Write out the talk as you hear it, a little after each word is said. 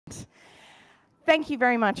Thank you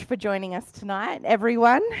very much for joining us tonight,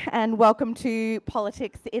 everyone, and welcome to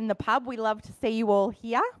Politics in the Pub. We love to see you all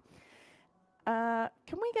here. Can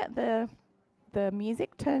we get the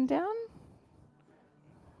music turned down?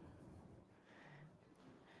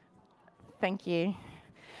 Thank you.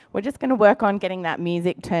 We're just going to work on getting that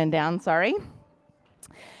music turned down, sorry.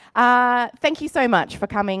 Thank you so much for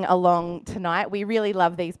coming along tonight. We really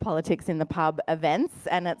love these Politics in the Pub events,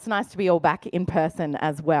 and it's nice to be all back in person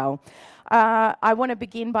as well. I want to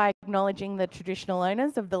begin by acknowledging the traditional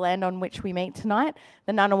owners of the land on which we meet tonight,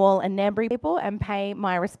 the Ngunnawal and Ngambri people, and pay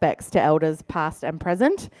my respects to elders past and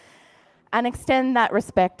present, and extend that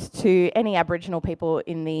respect to any Aboriginal people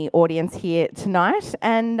in the audience here tonight,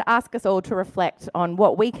 and ask us all to reflect on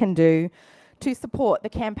what we can do to support the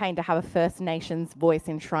campaign to have a First Nations voice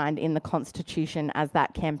enshrined in the Constitution as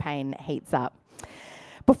that campaign heats up.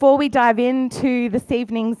 Before we dive into this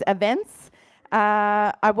evening's events,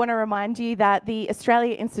 I want to remind you that the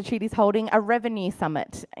Australia Institute is holding a revenue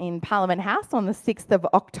summit in Parliament House on the 6th of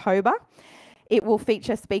October. It will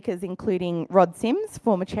feature speakers including Rod Sims,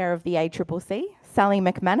 former chair of the ACCC, Sally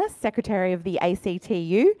McManus, Secretary of the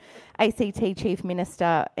ACTU, ACT Chief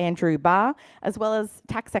Minister Andrew Barr, as well as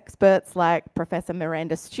tax experts like Professor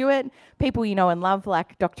Miranda Stewart, people you know and love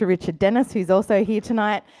like Dr. Richard Dennis, who's also here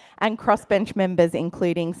tonight, and crossbench members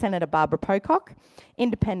including Senator Barbara Pocock,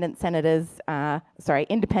 independent MPs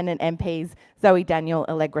Zoe Daniel,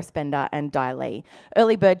 Allegra Spender and Di Leigh.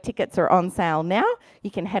 Early bird tickets are on sale now.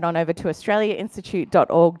 You can head on over to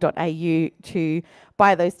australiainstitute.org.au to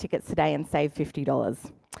buy those tickets today and save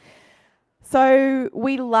 $50. So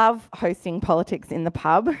we love hosting Politics in the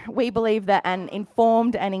Pub. We believe that an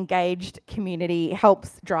informed and engaged community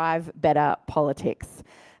helps drive better politics.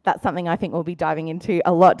 That's something I think we'll be diving into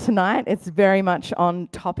a lot tonight. It's very much on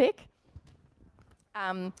topic.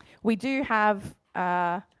 We do have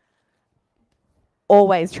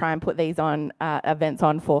always try and put these on events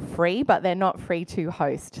on for free, but they're not free to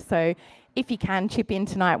host. So if you can chip in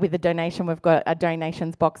tonight with a donation, we've got a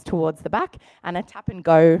donations box towards the back and a tap and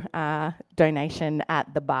go donation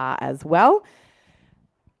at the bar as well.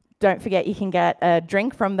 Don't forget you can get a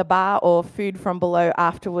drink from the bar or food from below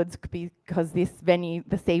afterwards, because this venue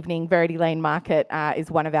this evening, Verity Lane Market, is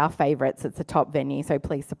one of our favourites. It's a top venue, so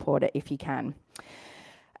please support it if you can.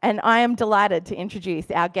 And I am delighted to introduce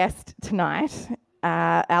our guest tonight,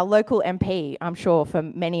 our local MP, I'm sure for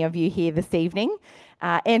many of you here this evening,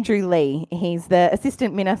 Andrew Leigh. He's the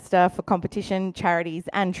Assistant Minister for Competition, Charities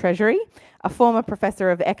and Treasury, a former Professor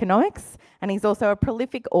of Economics, and he's also a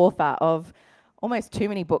prolific author of almost too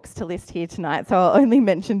many books to list here tonight, so I'll only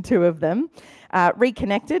mention two of them.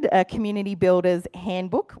 Reconnected, a community builder's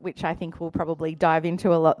handbook, which I think we'll probably dive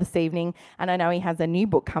into a lot this evening. And I know he has a new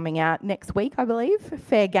book coming out next week, I believe,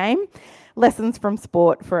 Fair Game, Lessons from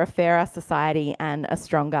Sport for a Fairer Society and a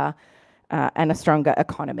Stronger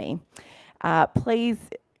Economy. Please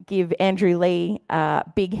give Andrew Leigh a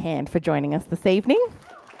big hand for joining us this evening.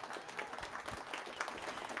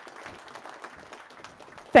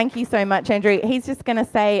 Thank you so much, Andrew. He's just going to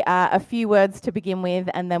say a few words to begin with,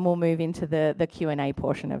 and then we'll move into the Q&A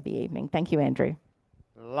portion of the evening. Thank you, Andrew.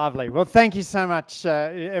 Lovely. Well, thank you so much,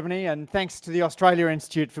 Ebony, and thanks to the Australia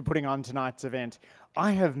Institute for putting on tonight's event.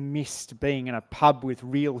 I have missed being in a pub with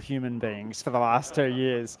real human beings for the last 2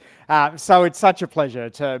 years. So it's such a pleasure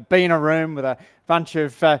to be in a room with a bunch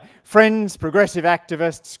of friends, progressive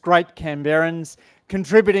activists, great Canberrans,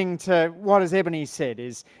 contributing to what, as Ebony said,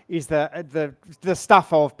 is the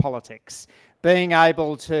stuff of politics. Being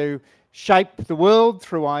able to shape the world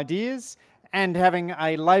through ideas and having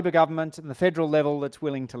a Labor government at the federal level that's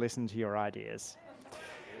willing to listen to your ideas.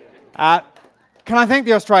 Can I thank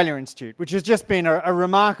the Australia Institute, which has just been a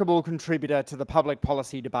remarkable contributor to the public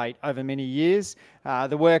policy debate over many years.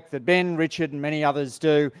 The work that Ben, Richard and many others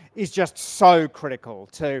do is just so critical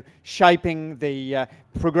to shaping the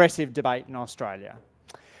progressive debate in Australia.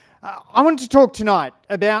 I want to talk tonight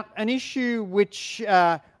about an issue which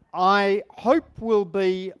I hope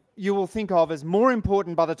you will think of as more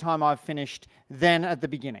important by the time I've finished than at the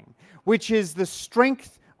beginning, which is the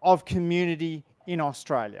strength of community in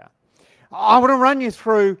Australia. I want to run you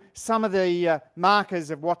through some of the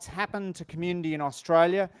markers of what's happened to community in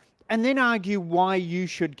Australia and then argue why you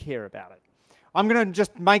should care about it. I'm going to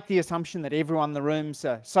just make the assumption that everyone in the room's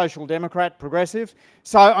a social democrat, progressive,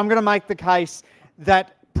 so I'm going to make the case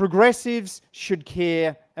that progressives should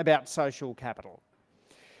care about social capital.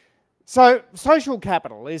 So social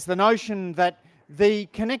capital is the notion that the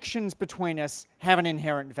connections between us have an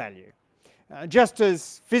inherent value. Just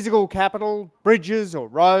as physical capital, bridges or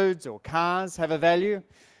roads or cars have a value,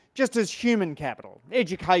 just as human capital,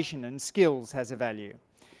 education and skills has a value.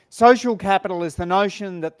 Social capital is the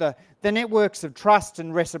notion that the networks of trust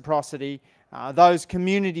and reciprocity, those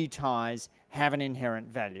community ties, have an inherent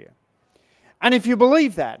value. And if you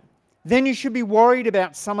believe that, then you should be worried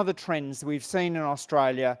about some of the trends that we've seen in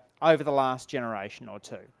Australia over the last generation or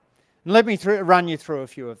two. And let me run you through a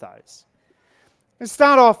few of those. Let's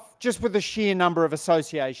start off just with the sheer number of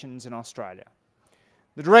associations in Australia.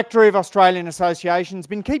 The Directory of Australian Associations has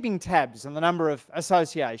been keeping tabs on the number of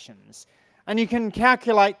associations, and you can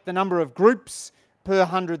calculate the number of groups per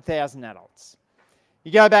 100,000 adults.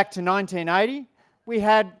 You go back to 1980, we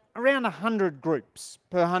had around 100 groups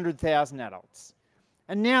per 100,000 adults,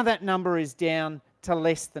 and now that number is down to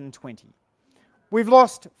less than 20. We've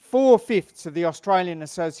lost 4/5 of the Australian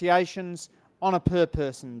associations on a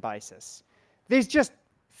per-person basis. There's just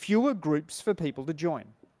fewer groups for people to join.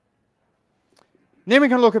 Then we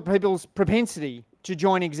can look at people's propensity to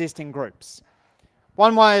join existing groups.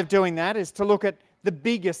 One way of doing that is to look at the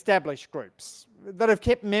big established groups that have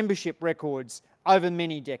kept membership records over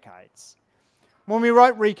many decades. When we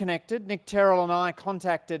wrote Reconnected, Nick Terrell and I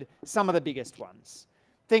contacted some of the biggest ones.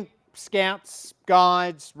 Think Scouts,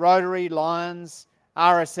 Guides, Rotary, Lions,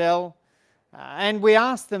 RSL, and we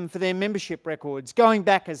asked them for their membership records going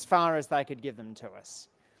back as far as they could give them to us.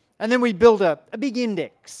 And then we built a big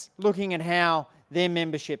index looking at how their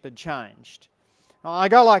membership had changed. I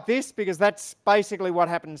go like this because that's basically what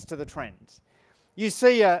happens to the trend. You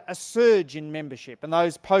see a surge in membership in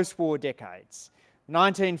those post-war decades,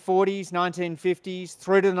 1940s, 1950s,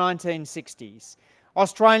 through to the 1960s.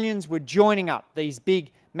 Australians were joining up these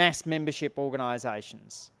big mass membership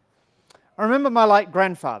organisations. I remember my late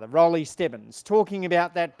grandfather, Rolly Stebbins, talking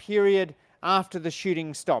about that period after the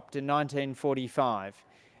shooting stopped in 1945,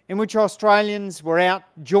 in which Australians were out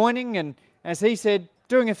joining and, as he said,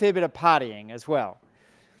 doing a fair bit of partying as well.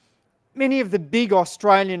 Many of the big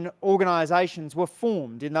Australian organisations were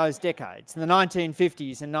formed in those decades, in the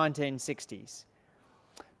 1950s and 1960s.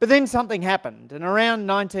 But then something happened, and around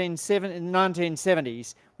the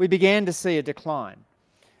 1970s, we began to see a decline.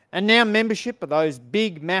 And now membership of those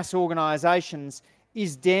big mass organisations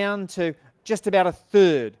is down to just about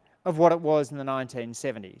 1/3 of what it was in the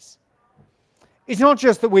 1970s. It's not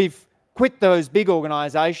just that we've quit those big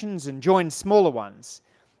organisations and joined smaller ones.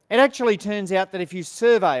 It actually turns out that if you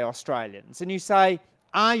survey Australians and you say,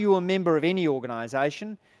 are you a member of any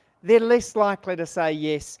organisation, they're less likely to say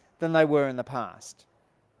yes than they were in the past.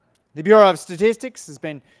 The Bureau of Statistics has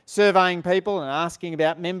been surveying people and asking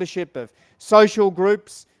about membership of social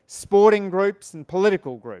groups, sporting groups and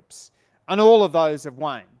political groups, and all of those have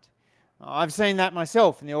waned. I've seen that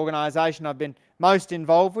myself in the organisation I've been most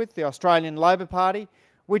involved with, the Australian Labor Party,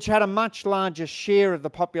 which had a much larger share of the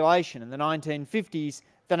population in the 1950s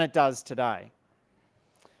than it does today.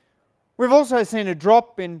 We've also seen a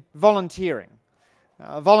drop in volunteering.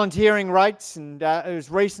 Volunteering rates, and as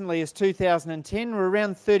recently as 2010, were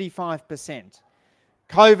around 35%.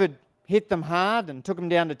 COVID hit them hard and took them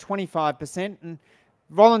down to 25%, and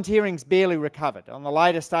volunteering's barely recovered. On the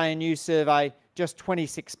latest ANU survey, just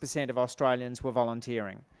 26% of Australians were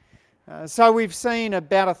volunteering. So we've seen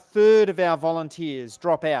about 1/3 of our volunteers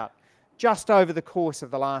drop out just over the course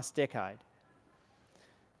of the last decade.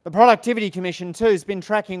 The Productivity Commission too has been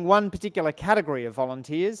tracking one particular category of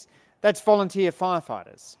volunteers, that's volunteer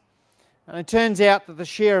firefighters. And it turns out that the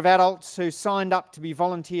share of adults who signed up to be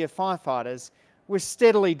volunteer firefighters was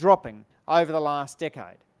steadily dropping over the last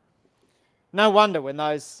decade. No wonder when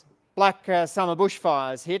those black summer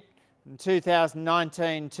bushfires hit in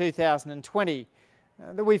 2019, 2020,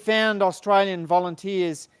 that we found Australian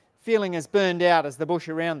volunteers feeling as burned out as the bush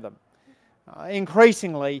around them.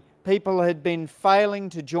 Increasingly, people had been failing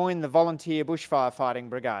to join the volunteer bushfire fighting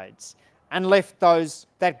brigades and left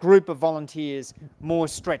that group of volunteers more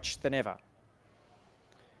stretched than ever.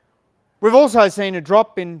 We've also seen a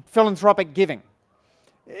drop in philanthropic giving.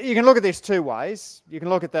 You can look at this two ways. You can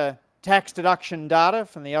look at the tax deduction data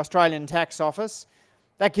from the Australian Tax Office.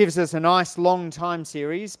 That gives us a nice long time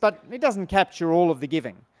series, but it doesn't capture all of the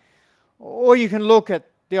giving. Or you can look at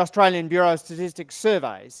the Australian Bureau of Statistics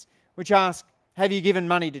surveys, which ask, have you given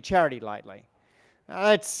money to charity lately?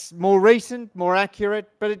 That's more recent, more accurate,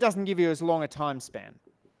 but it doesn't give you as long a time span.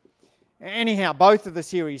 Anyhow, both of the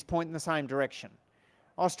series point in the same direction.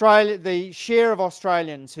 The share of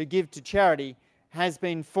Australians who give to charity has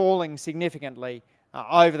been falling significantly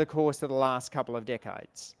over the course of the last couple of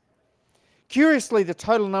decades. Curiously, the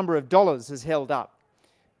total number of dollars has held up,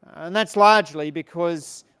 and that's largely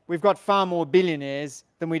because we've got far more billionaires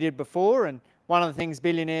than we did before, and one of the things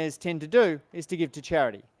billionaires tend to do is to give to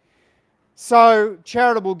charity. So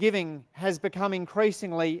charitable giving has become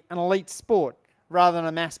increasingly an elite sport rather than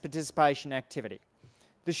a mass participation activity.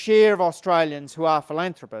 the share of Australians who are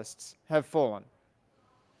philanthropists have fallen.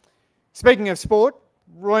 Speaking of sport,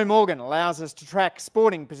 Roy Morgan allows us to track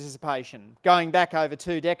sporting participation going back over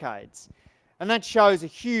 2 decades, and that shows a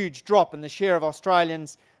huge drop in the share of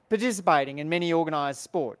Australians participating in many organised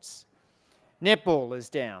sports. Netball is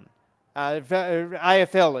down,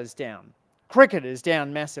 AFL is down, cricket is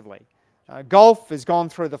down massively, golf has gone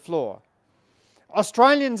through the floor.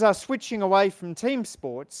 Australians are switching away from team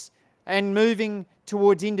sports and moving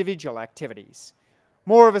towards individual activities.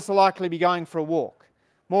 More of us are likely to be going for a walk.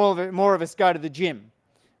 More of us go to the gym.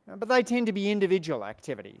 But they tend to be individual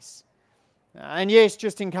activities. And yes,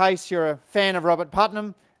 just in case you're a fan of Robert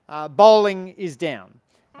Putnam, bowling is down.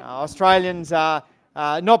 Australians are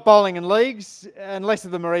not bowling in leagues, and less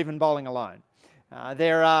of them are even bowling alone.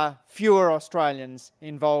 There are fewer Australians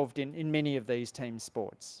involved in many of these team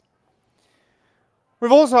sports.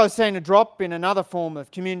 We've also seen a drop in another form of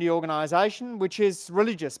community organisation, which is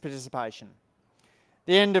religious participation. At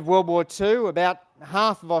the end of World War II, about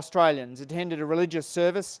half of Australians attended a religious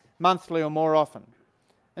service monthly or more often.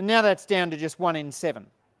 And now that's down to just 1 in 7.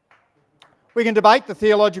 We can debate the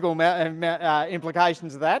theological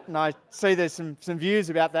implications of that, and I see there's some views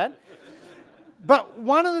about that. But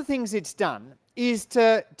one of the things it's done is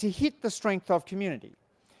to hit the strength of community.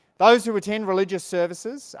 Those who attend religious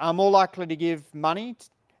services are more likely to give money,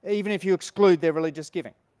 even if you exclude their religious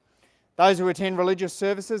giving. Those who attend religious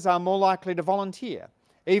services are more likely to volunteer,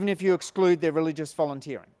 even if you exclude their religious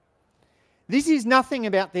volunteering. This is nothing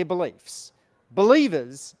about their beliefs.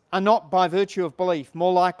 Believers are not, by virtue of belief,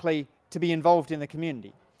 more likely to be involved in the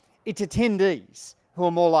community. It's attendees who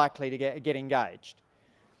are more likely to get engaged.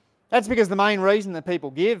 That's because the main reason that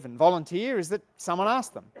people give and volunteer is that someone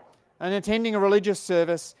asked them. And attending a religious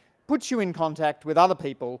service puts you in contact with other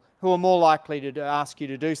people who are more likely to ask you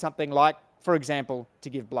to do something like, for example, to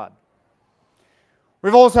give blood.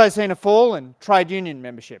 We've also seen a fall in trade union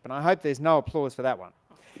membership, and I hope there's no applause for that one.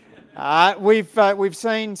 We've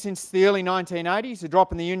seen since the early 1980s a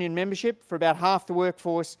drop in the union membership for about half the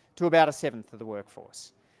workforce to about 1/7 of the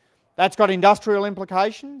workforce. That's got industrial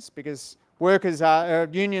implications because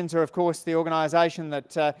unions are of course the organisation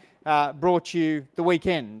that brought you the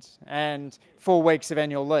weekend and 4 weeks of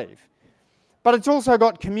annual leave. But it's also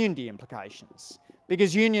got community implications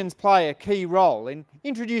because unions play a key role in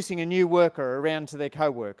introducing a new worker around to their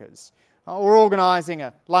co-workers or organising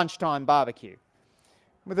a lunchtime barbecue.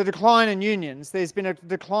 With the decline in unions, there's been a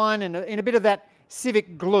decline in a bit of that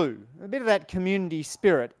civic glue, a bit of that community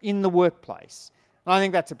spirit in the workplace. And I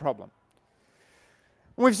think that's a problem.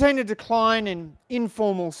 We've seen a decline in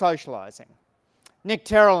informal socialising. Nick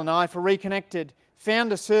Terrell and I, for Reconnected,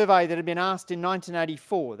 found a survey that had been asked in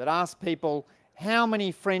 1984 that asked people, how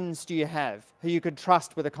many friends do you have who you could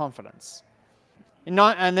trust with a confidence? And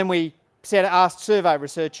then we asked survey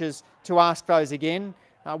researchers to ask those again.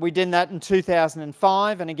 We did that in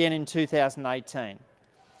 2005 and again in 2018.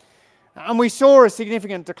 And we saw a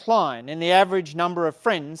significant decline in the average number of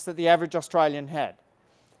friends that the average Australian had.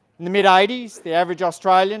 In the mid-80s, the average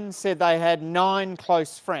Australian said they had 9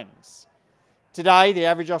 close friends. Today, the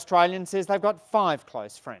average Australian says they've got 5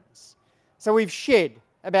 close friends. So we've shed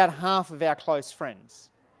about half of our close friends.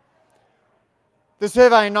 The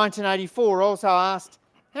survey in 1984 also asked,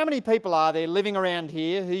 how many people are there living around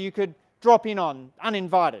here who you could drop in on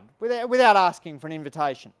uninvited, without asking for an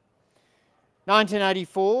invitation?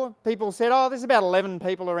 1984, people said, oh, there's about 11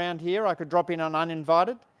 people around here I could drop in on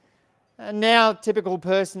uninvited. And now a typical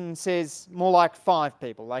person says more like 5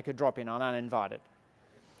 people they could drop in on uninvited.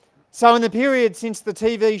 So in the period since the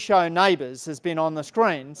TV show Neighbours has been on the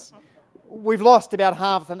screens, we've lost about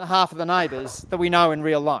half of the neighbours that we know in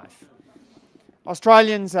real life.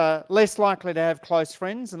 Australians are less likely to have close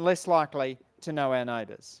friends and less likely to know our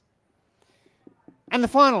neighbours. And the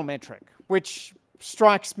final metric, which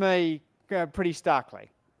strikes me pretty starkly.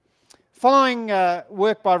 Following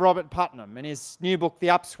work by Robert Putnam in his new book, The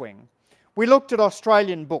Upswing, we looked at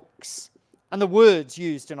Australian books and the words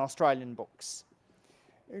used in Australian books.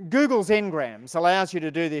 Google's Ngrams allows you to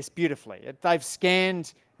do this beautifully. They've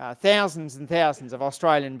scanned thousands and thousands of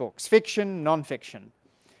Australian books, fiction, non-fiction.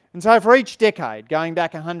 And so for each decade, going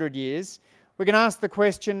back 100 years, we can ask the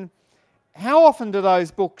question, how often do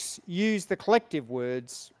those books use the collective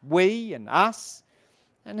words we and us?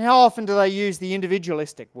 And how often do they use the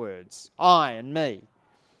individualistic words, I and me?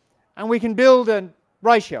 And we can build a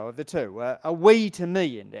ratio of the two, a we to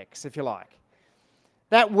me index, if you like.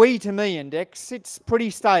 That we to me index sits pretty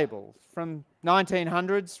stable from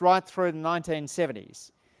 1900s right through the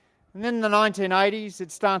 1970s. And then in the 1980s,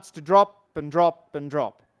 it starts to drop and drop and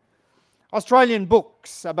drop. Australian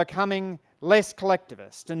books are becoming less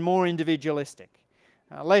collectivist and more individualistic.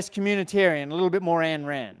 less communitarian, a little bit more Ayn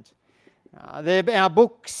Rand. Our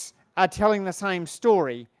books are telling the same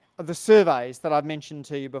story of the surveys that I've mentioned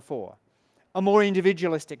to you before. A more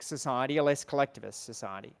individualistic society, a less collectivist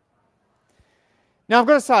society. Now I've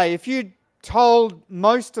got to say, if you told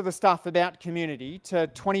most of the stuff about community to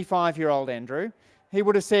 25-year-old Andrew, he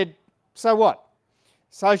would have said, so what?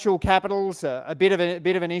 Social capital's a bit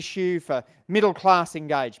of an issue for middle-class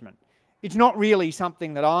engagement. It's not really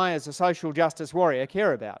something that I, as a social justice warrior,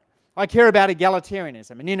 care about. I care about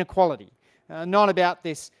egalitarianism and inequality, not about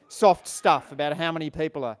this soft stuff about how many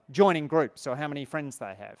people are joining groups or how many friends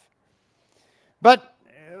they have. But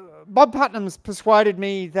Bob Putnam's persuaded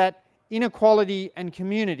me that inequality and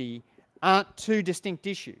community aren't two distinct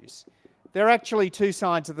issues. They're actually two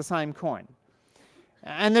sides of the same coin.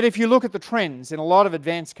 And that if you look at the trends in a lot of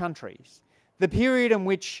advanced countries, the period in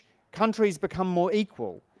which countries become more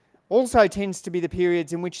equal also tends to be the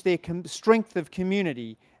periods in which their strength of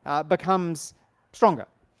community becomes stronger.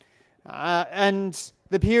 And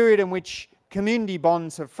the period in which community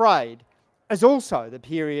bonds have frayed is also the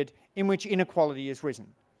period in which inequality has risen.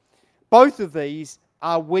 Both of these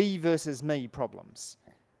are we versus me problems.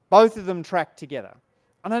 Both of them track together.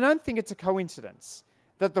 And I don't think it's a coincidence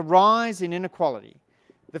that the rise in inequality,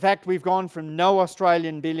 the fact we've gone from no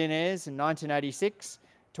Australian billionaires in 1986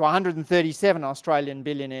 to 137 Australian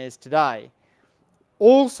billionaires today,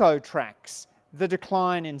 also tracks the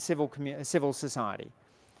decline in civil society.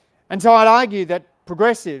 And so I'd argue that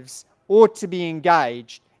progressives ought to be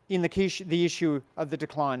engaged in the issue of the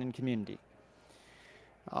decline in community.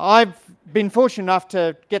 I've been fortunate enough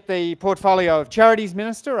to get the portfolio of Charities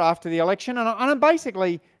Minister after the election, and I'm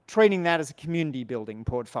basically treating that as a community building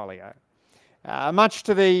portfolio. Much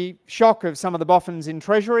to the shock of some of the boffins in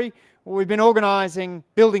Treasury, we've been organising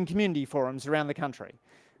building community forums around the country.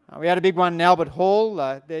 We had a big one in Albert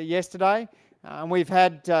Hall yesterday, and we've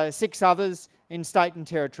had 6 others in state and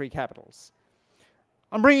territory capitals.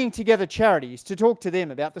 I'm bringing together charities to talk to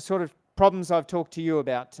them about the sort of problems I've talked to you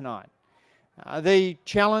about tonight. The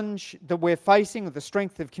challenge that we're facing with the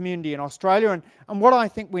strength of community in Australia and what I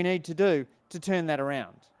think we need to do to turn that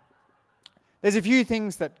around. There's a few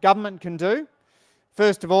things that government can do.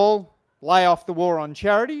 First of all, lay off the war on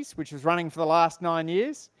charities, which was running for the last 9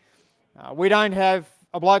 years. We don't have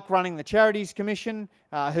a bloke running the Charities Commission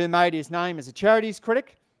who made his name as a charities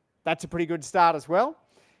critic. That's a pretty good start as well.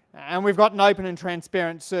 And we've got an open and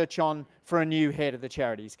transparent search on for a new head of the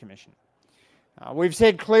Charities Commission. We've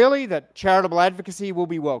said clearly that charitable advocacy will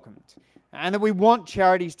be welcomed and that we want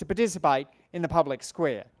charities to participate in the public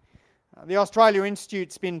square. The Australia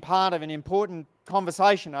Institute's been part of an important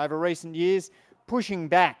conversation over recent years, pushing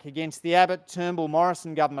back against the Abbott, Turnbull,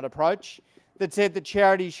 Morrison government approach that said that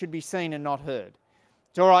charities should be seen and not heard.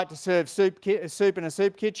 It's all right to serve soup in a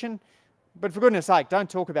soup kitchen, but for goodness sake, don't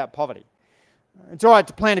talk about poverty. It's all right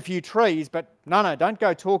to plant a few trees, but no, don't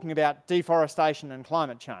go talking about deforestation and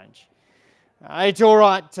climate change. It's all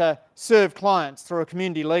right to serve clients through a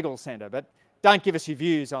community legal centre, but don't give us your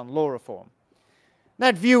views on law reform.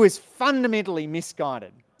 That view is fundamentally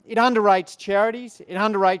misguided. It underrates charities, it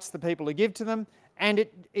underrates the people who give to them, and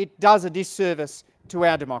it does a disservice to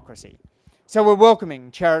our democracy. So we're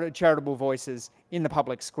welcoming charitable voices in the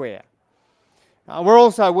public square. We're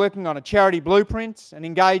also working on a charity blueprint and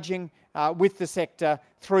engaging with the sector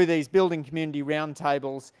through these building community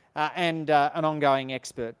roundtables and an ongoing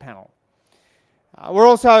expert panel. We're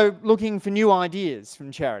also looking for new ideas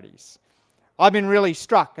from charities. I've been really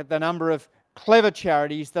struck at the number of clever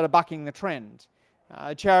charities that are bucking the trend.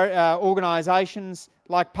 Organisations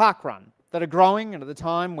like Parkrun that are growing at a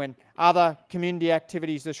time when other community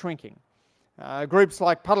activities are shrinking. Groups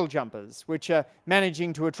like Puddle Jumpers, which are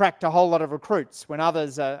managing to attract a whole lot of recruits when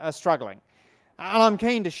others are struggling. And I'm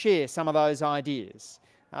keen to share some of those ideas.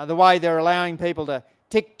 The way they're allowing people to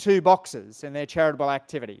tick 2 boxes in their charitable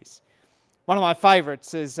activities. One of my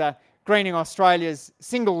favourites is Greening Australia's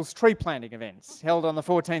singles tree planting events held on the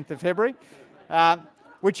 14th of February,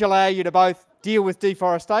 which allow you to both deal with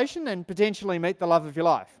deforestation and potentially meet the love of your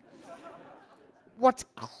life. What's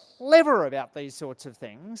clever about these sorts of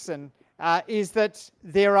things is that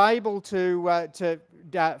they're able to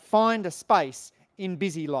find a space in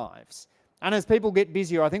busy lives. And as people get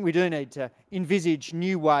busier, I think we do need to envisage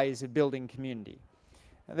new ways of building community.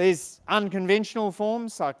 There's unconventional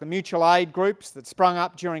forms like the mutual aid groups that sprung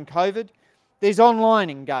up during COVID. There's online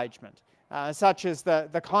engagement, such as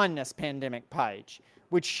the Kindness Pandemic page,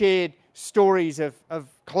 which shared stories of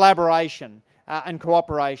collaboration and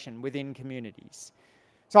cooperation within communities.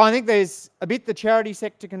 So I think there's a bit the charity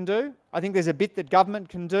sector can do. I think there's a bit that government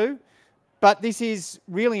can do. But this is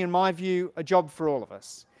really, in my view, a job for all of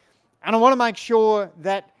us. And I want to make sure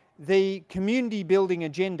that the community building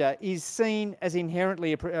agenda is seen as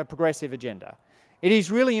inherently a progressive agenda. It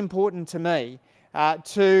is really important to me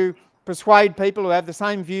to persuade people who have the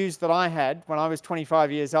same views that I had when I was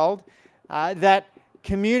 25 years old, that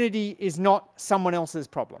community is not someone else's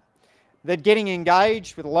problem. That getting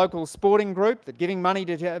engaged with a local sporting group, that giving money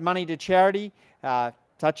to charity,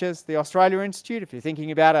 such as the Australia Institute, if you're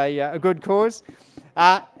thinking about a good cause,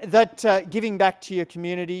 that giving back to your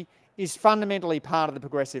community is fundamentally part of the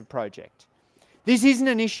progressive project. This isn't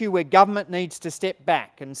an issue where government needs to step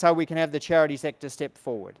back and so we can have the charity sector step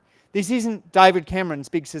forward. This isn't David Cameron's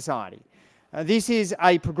big society. This is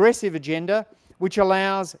a progressive agenda which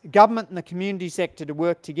allows government and the community sector to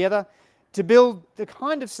work together to build the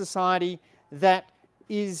kind of society that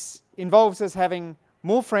involves us having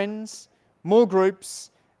more friends, more groups,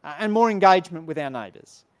 and more engagement with our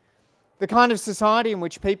neighbours. The kind of society in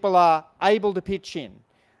which people are able to pitch in,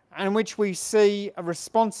 and in which we see a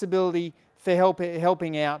responsibility for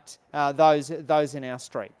helping out those in our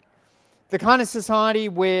street. The kind of society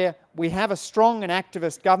where we have a strong and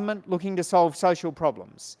activist government looking to solve social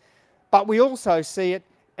problems, but we also see it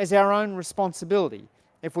as our own responsibility.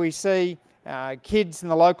 If we see kids in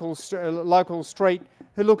the local street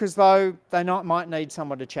who look as though they might need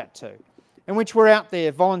someone to chat to, in which we're out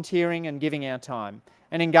there volunteering and giving our time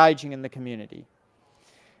and engaging in the community.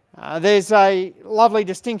 There's a lovely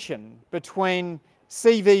distinction between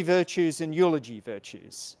CV virtues and eulogy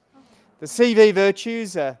virtues. The CV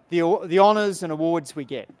virtues are the honours and awards we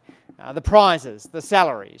get, the prizes, the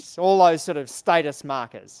salaries, all those sort of status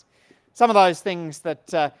markers. Some of those things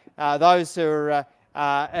that those who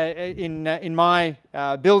are in my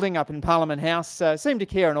building up in Parliament House seem to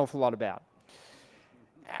care an awful lot about.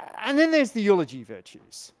 And then there's the eulogy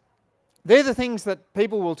virtues. They're the things that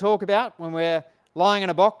people will talk about when we're lying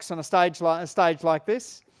in a box on a stage like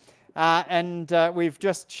this, and we've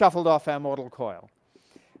just shuffled off our mortal coil.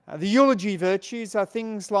 The eulogy virtues are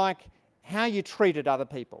things like how you treated other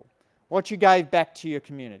people, what you gave back to your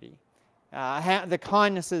community, the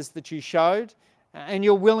kindnesses that you showed, and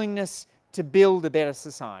your willingness to build a better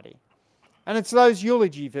society. And it's those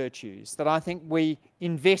eulogy virtues that I think we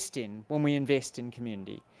invest in when we invest in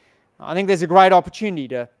community. I think there's a great opportunity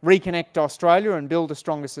to reconnect Australia and build a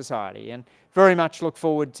stronger society, and very much look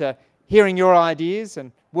forward to hearing your ideas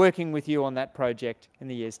and working with you on that project in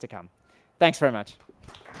the years to come. Thanks very much.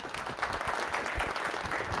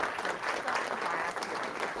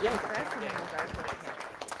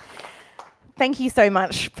 Thank you so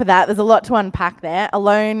much for that. There's a lot to unpack there.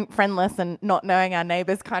 Alone, friendless, and not knowing our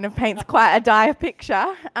neighbours kind of paints quite a dire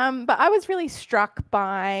picture. But I was really struck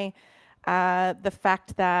by the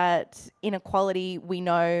fact that inequality, we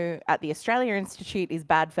know at the Australia Institute, is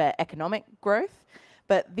bad for economic growth,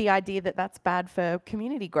 but the idea that that's bad for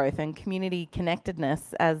community growth and community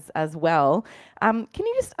connectedness as well. Can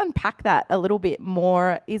you just unpack that a little bit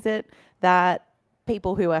more? Is it that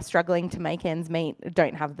people who are struggling to make ends meet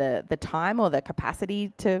don't have the time or the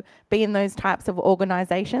capacity to be in those types of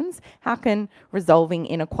organisations? How can resolving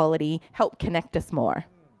inequality help connect us more?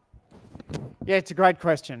 Yeah, it's a great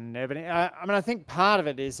question, Ebony. I think part of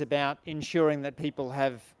it is about ensuring that people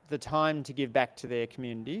have the time to give back to their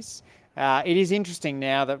communities. It is interesting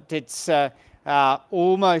now that it's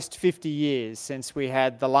almost 50 years since we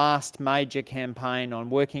had the last major campaign on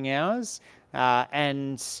working hours,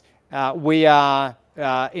 and we are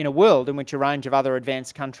in a world in which a range of other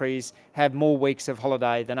advanced countries have more weeks of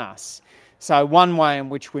holiday than us. So one way in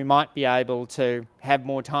which we might be able to have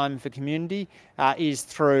more time for community is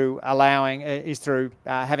through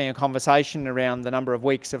having a conversation around the number of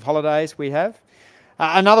weeks of holidays we have.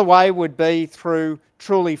 Another way would be through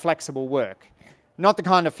truly flexible work. Not the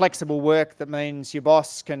kind of flexible work that means your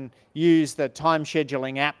boss can use the time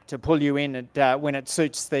scheduling app to pull you in when it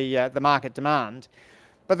suits the market demand,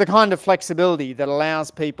 but the kind of flexibility that allows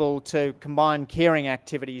people to combine caring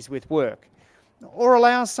activities with work, or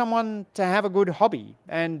allows someone to have a good hobby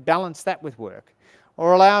and balance that with work,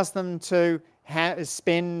 or allows them to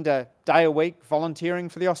spend a day a week volunteering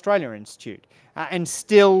for the Australia Institute and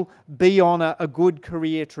still be on a good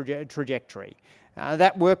career trajectory.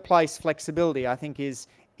 That workplace flexibility, I think, is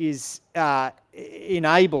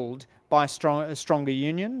enabled by stronger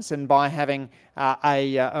unions and by having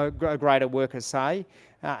a greater worker say,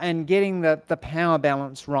 and getting the power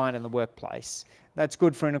balance right in the workplace. That's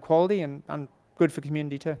good for inequality and good for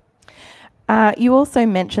community too. You also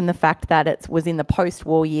mentioned the fact that it was in the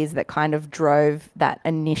post-war years that kind of drove that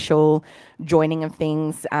initial joining of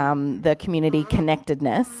things, the community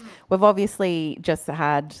connectedness. We've obviously just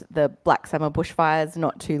had the Black Summer bushfires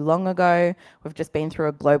not too long ago. We've just been through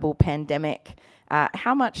a global pandemic.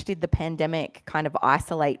 How much did the pandemic kind of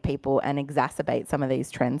isolate people and exacerbate some of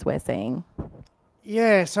these trends we're seeing?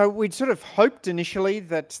 Yeah, so we'd sort of hoped initially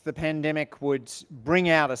that the pandemic would bring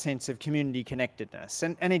out a sense of community connectedness.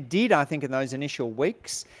 And it did, I think, in those initial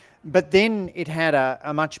weeks. But then it had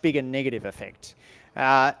a much bigger negative effect.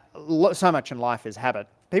 So much in life is habit.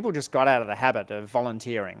 People just got out of the habit of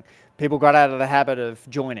volunteering. People got out of the habit of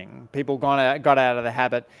joining. People got out of the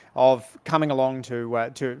habit of coming along to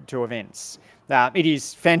events. It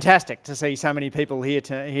is fantastic to see so many people here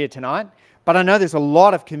tonight. But I know there's a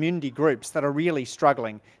lot of community groups that are really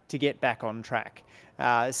struggling to get back on track.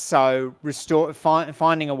 So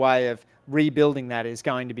finding a way of rebuilding that is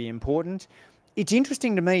going to be important. It's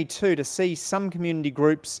interesting to me too to see some community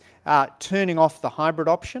groups turning off the hybrid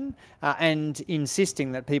option and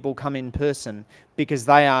insisting that people come in person because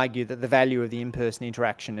they argue that the value of the in-person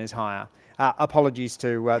interaction is higher. Apologies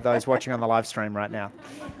to those watching on the live stream right now.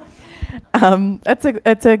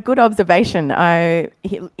 It's a good observation.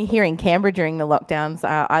 Here in Canberra during the lockdowns,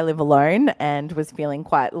 I live alone and was feeling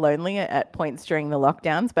quite lonely at points during the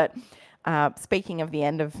lockdowns. But speaking of the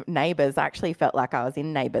end of Neighbours, I actually felt like I was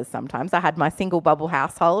in Neighbours sometimes. I had my single bubble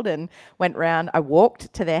household and went round. I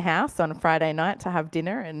walked to their house on a Friday night to have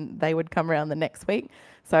dinner, and they would come around the next week.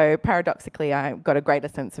 So paradoxically, I got a greater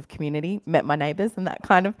sense of community, met my neighbours and that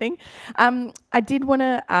kind of thing. I did want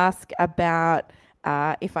to ask about,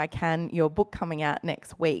 if I can, your book coming out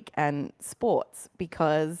next week and sports,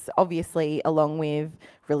 because obviously along with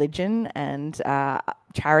religion and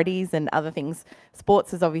charities and other things,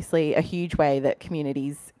 sports is obviously a huge way that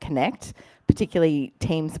communities connect, particularly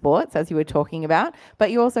team sports, as you were talking about.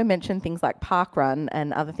 But you also mentioned things like parkrun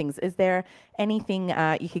and other things. Is there anything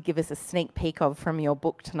you could give us a sneak peek of from your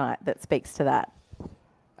book tonight that speaks to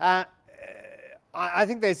that? I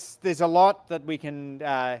think there's a lot that we can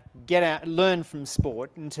learn from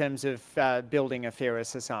sport in terms of building a fairer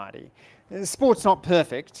society. Sport's not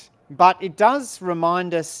perfect, but it does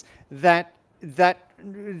remind us that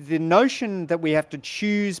the notion that we have to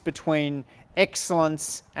choose between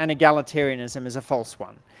excellence and egalitarianism is a false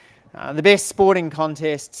one. The best sporting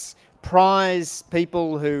contests prize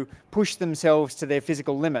people who push themselves to their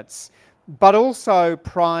physical limits, but also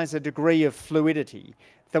prize a degree of fluidity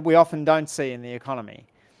that we often don't see in the economy.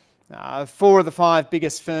 4 of the 5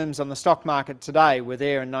 biggest firms on the stock market today were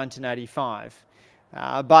there in 1985.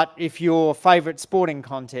 But if your favourite sporting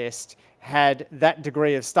contest had that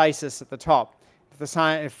degree of stasis at the top, if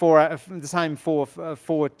the same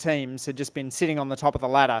four teams had just been sitting on the top of the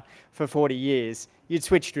ladder for 40 years, you'd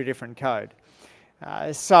switch to a different code.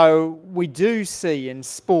 So we do see in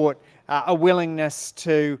sport a willingness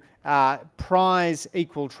to prize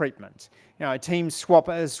equal treatment. You know, teams swap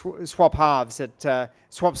halves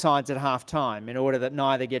swap sides at half time in order that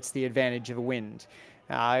neither gets the advantage of a wind.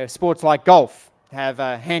 Sports like golf have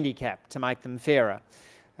a handicap to make them fairer.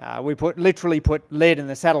 We literally put lead in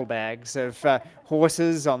the saddlebags of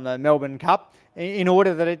horses on the Melbourne Cup in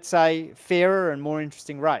order that it's a fairer and more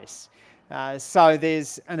interesting race. So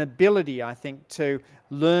there's an ability, I think, to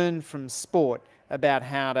learn from sport about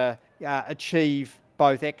how to achieve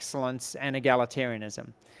both excellence and egalitarianism.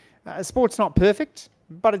 Sport's not perfect,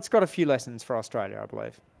 but it's got a few lessons for Australia, I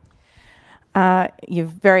believe.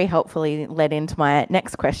 You've very helpfully led into my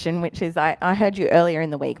next question, which is I heard you earlier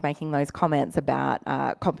in the week making those comments about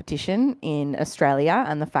competition in Australia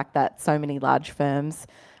and the fact that so many large firms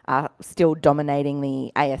are still dominating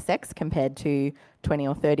the ASX compared to 20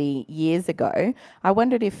 or 30 years ago. I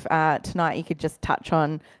wondered if tonight you could just touch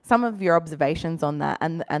on some of your observations on that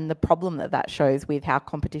and the problem that shows with how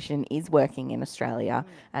competition is working in Australia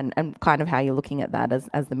and kind of how you're looking at that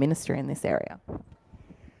as the minister in this area.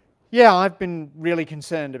 Yeah, I've been really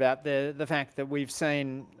concerned about the fact that we've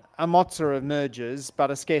seen a mozza of mergers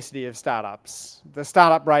but a scarcity of startups. The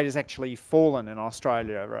startup rate has actually fallen in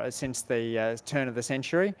Australia since the turn of the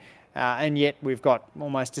century. And yet we've got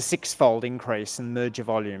almost a 6-fold increase in merger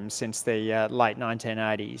volumes since the late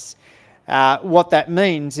 1980s. What that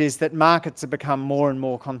means is that markets have become more and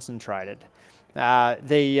more concentrated.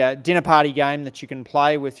 The dinner party game that you can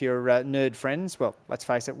play with your nerd friends, well, let's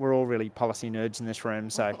face it, we're all really policy nerds in this room,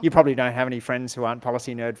 so you probably don't have any friends who aren't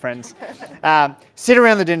policy nerd friends. Sit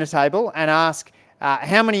around the dinner table and ask,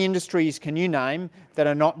 how many industries can you name that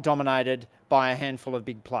are not dominated by a handful of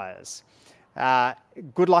big players?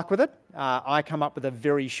 Good luck with it. I come up with a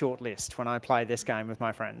very short list when I play this game with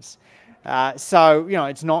my friends. So, you know,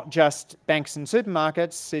 it's not just banks and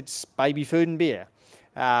supermarkets, it's baby food and beer.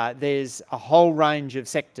 There's a whole range of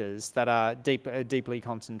sectors that are deeply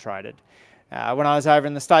concentrated. When I was over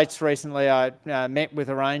in the States recently, I met with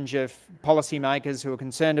a range of policymakers who are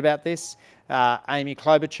concerned about this. Amy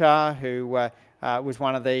Klobuchar, who was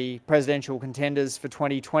one of the presidential contenders for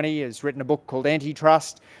 2020, has written a book called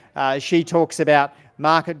Antitrust. She talks about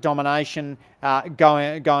market domination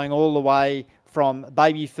going all the way from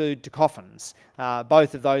baby food to coffins.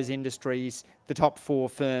 Both of those industries, the top 4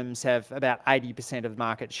 firms have about 80% of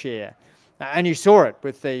market share. And you saw it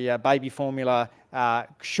with the baby formula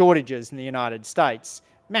shortages in the United States,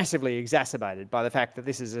 massively exacerbated by the fact that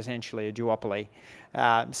this is essentially a duopoly.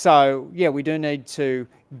 So, yeah, we do need to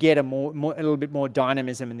get a little bit more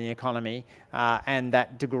dynamism in the economy, and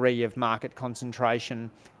that degree of market concentration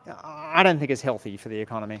I don't think is healthy for the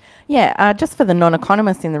economy. Yeah, just for the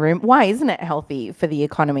non-economists in the room, why isn't it healthy for the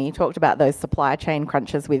economy? You talked about those supply chain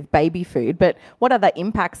crunches with baby food, but what other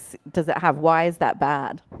impacts does it have? Why is that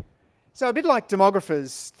bad? So a bit like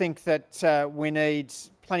demographers think that we need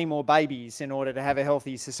plenty more babies in order to have a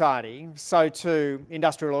healthy society, so too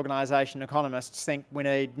industrial organisation economists think we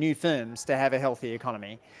need new firms to have a healthy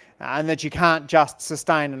economy, and that you can't just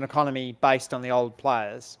sustain an economy based on the old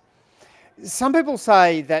players. Some people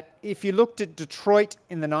say that if you looked at Detroit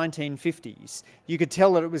in the 1950s, you could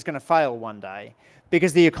tell that it was going to fail one day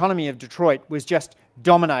because the economy of Detroit was just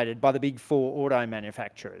dominated by the big 4 auto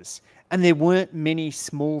manufacturers. And there weren't many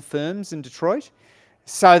small firms in Detroit.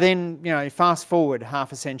 So then, fast forward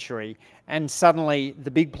half a century and suddenly the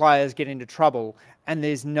big players get into trouble and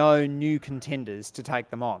there's no new contenders to take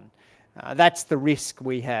them on. That's the risk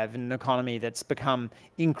we have in an economy that's become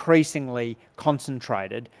increasingly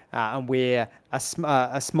concentrated and where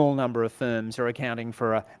a small number of firms are accounting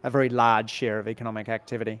for a very large share of economic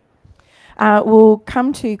activity. We'll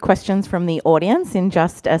come to questions from the audience in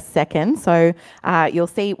just a second. So you'll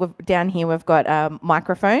see down here we've got a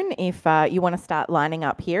microphone. If you want to start lining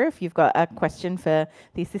up here, if you've got a question for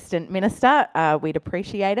the Assistant Minister, we'd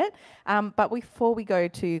appreciate it. But before we go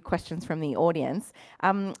to questions from the audience,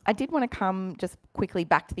 I did want to come just quickly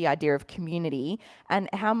back to the idea of community and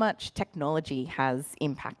how much technology has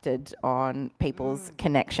impacted on people's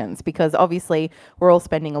connections, because obviously we're all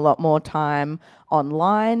spending a lot more time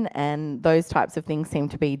online and those types of things seem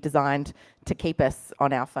to be designed to keep us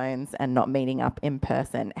on our phones and not meeting up in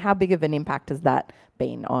person. How big of an impact has that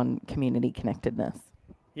been on community connectedness?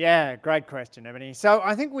 Yeah, great question, Ebony. So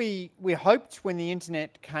I think we hoped when the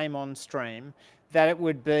internet came on stream that it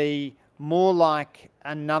would be more like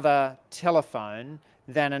another telephone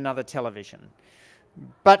than another television.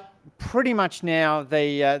 But pretty much now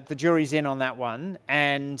the jury's in on that one,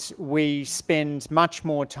 and we spend much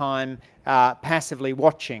more time passively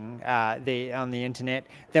watching on the internet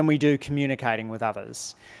than we do communicating with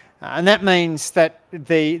others. And that means that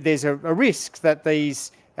there's a risk that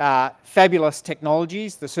these fabulous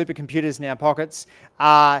technologies, the supercomputers in our pockets,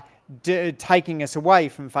 are taking us away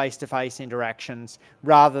from face-to-face interactions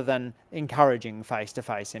rather than encouraging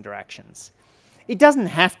face-to-face interactions. It doesn't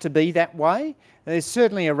have to be that way. There's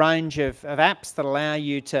certainly a range of apps that allow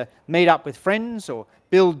you to meet up with friends or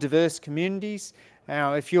build diverse communities.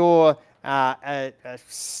 Now, if you're a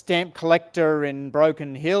stamp collector in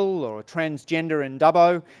Broken Hill or a transgender in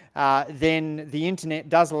Dubbo, then the internet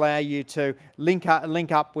does allow you to link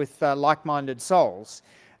up with like-minded souls.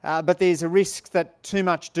 But there's a risk that too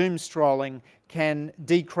much doom scrolling can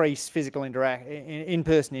decrease physical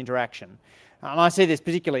in-person interaction. And I see this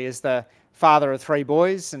particularly as the father of 3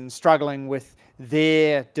 boys and struggling with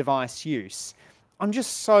their device use. I'm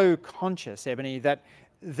just so conscious, Ebony, that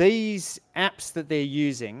these apps that they're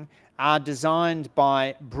using are designed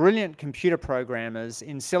by brilliant computer programmers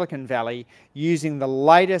in Silicon Valley using the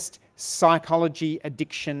latest psychology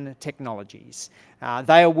addiction technologies.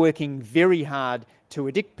 They are working very hard to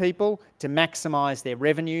addict people, to maximise their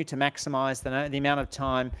revenue, to maximise the amount of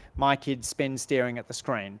time my kids spend staring at the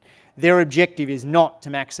screen. Their objective is not to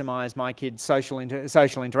maximise my kids' social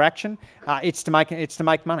interaction, it's to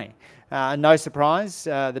make money. No surprise,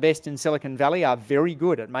 the best in Silicon Valley are very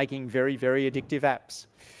good at making very, very addictive apps.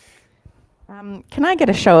 Can I get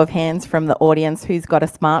a show of hands from the audience who's got a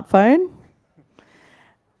smartphone?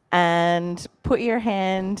 And put your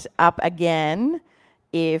hand up again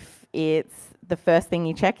if it's the first thing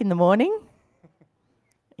you check in the morning.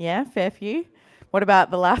 Yeah, fair few. What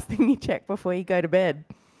about the last thing you check before you go to bed?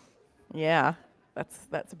 Yeah,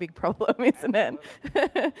 that's a big problem, isn't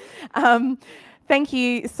it? Thank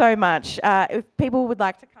you so much. If people would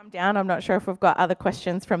like to come down, I'm not sure if we've got other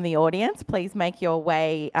questions from the audience, please make your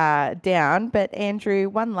way down. But Andrew,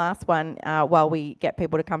 one last one while we get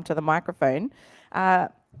people to come to the microphone.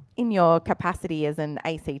 In your capacity as an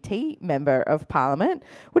ACT Member of Parliament,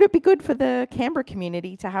 would it be good for the Canberra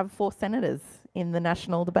community to have 4 senators in the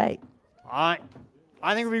national debate? I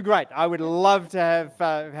think it would be great. I would love to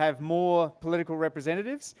have more political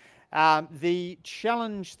representatives. The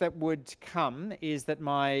challenge that would come is that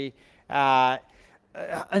my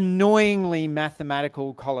annoyingly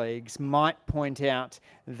mathematical colleagues might point out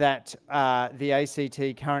that the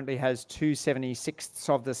ACT currently has 2/76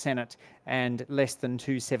 of the Senate and less than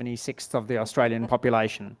 2/76 of the Australian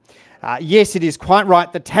population. Yes, it is quite right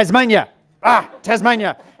that Tasmania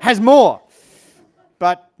has more,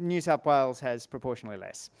 but New South Wales has proportionally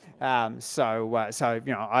less. So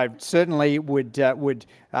you know, I certainly would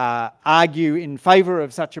argue in favour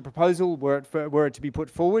of such a proposal were it to be put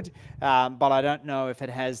forward, but I don't know if it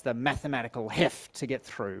has the mathematical heft to get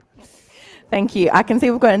through. Thank you. I can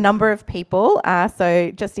see we've got a number of people,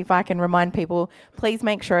 so just if I can remind people, please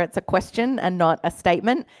make sure it's a question and not a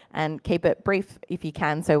statement, and keep it brief if you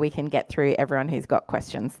can so we can get through everyone who's got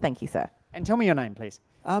questions. Thank you, sir. And tell me your name, please.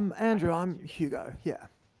 Andrew, I'm Hugo. Yeah,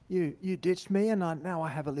 you ditched me, and now I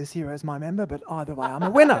have Alice here as my member. But either way, I'm a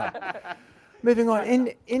winner. Moving on.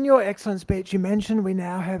 In your excellent speech, you mentioned we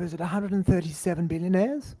now have 137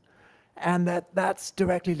 billionaires, and that's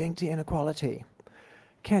directly linked to inequality.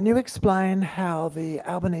 Can you explain how the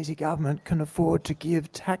Albanese government can afford to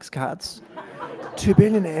give tax cuts to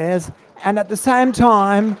billionaires and at the same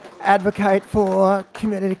time advocate for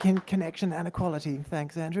community connection and equality?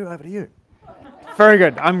 Thanks, Andrew. Over to you. Very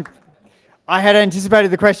good. I had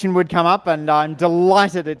anticipated the question would come up, and I'm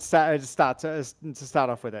delighted to start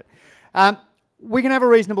off with it. We can have a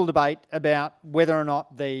reasonable debate about whether or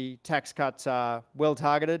not the tax cuts are well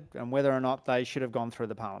targeted and whether or not they should have gone through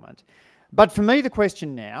the Parliament. But for me, the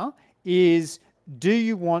question now is, do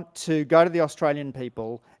you want to go to the Australian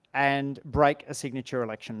people and break a signature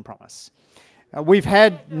election promise? We've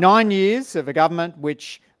had 9 years of a government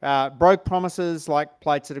which broke promises like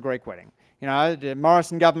plates at a Greek wedding. You know, the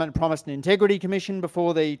Morrison government promised an integrity commission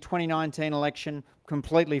before the 2019 election,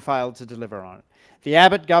 completely failed to deliver on it. The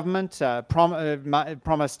Abbott government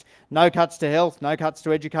promised no cuts to health, no cuts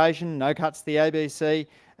to education, no cuts to the ABC,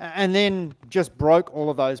 and then just broke all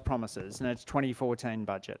of those promises in its 2014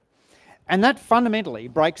 budget. And that fundamentally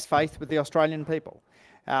breaks faith with the Australian people.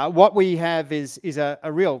 What we have is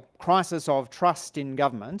a real crisis of trust in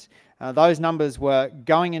government. Those numbers were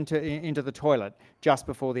going into the toilet just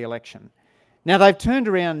before the election. Now, they've turned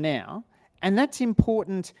around now, and that's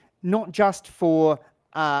important not just for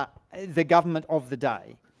the government of the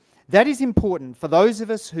day. That is important for those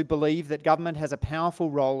of us who believe that government has a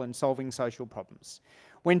powerful role in solving social problems.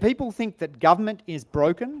 When people think that government is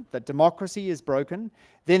broken, that democracy is broken,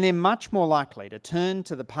 then they're much more likely to turn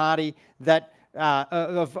to the party that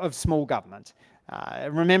of small government.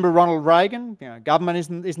 Remember Ronald Reagan? You know, government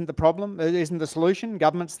isn't the problem, isn't the solution.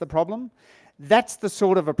 Government's the problem. That's the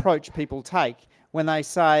sort of approach people take when they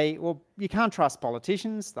say, well, you can't trust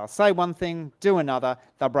politicians. They'll say one thing, do another.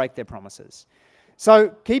 They'll break their promises. So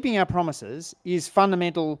keeping our promises is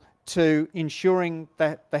fundamental to ensuring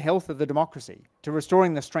the health of the democracy, to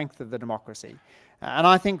restoring the strength of the democracy. And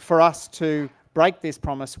I think for us to break this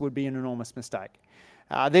promise would be an enormous mistake.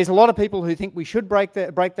 There's a lot of people who think we should break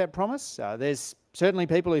that promise. There's certainly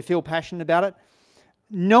people who feel passionate about it.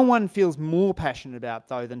 No one feels more passionate about,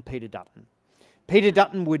 though, than Peter Dutton. Peter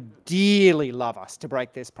Dutton would dearly love us to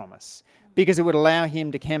break this promise because it would allow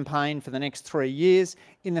him to campaign for the next 3 years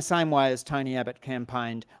in the same way as Tony Abbott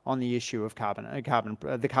campaigned on the issue of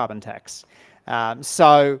the carbon tax.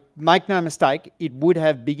 So make no mistake, it would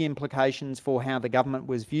have big implications for how the government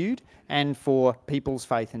was viewed and for people's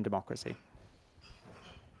faith in democracy.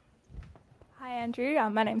 Hi Andrew,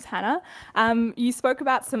 my name's Hannah. You spoke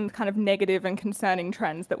about some kind of negative and concerning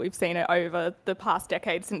trends that we've seen over the past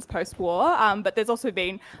decade since post-war, but there's also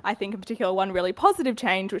been, I think in particular, one really positive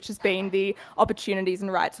change, which has been the opportunities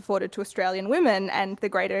and rights afforded to Australian women and the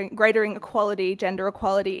greater equality, gender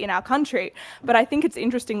equality in our country. But I think it's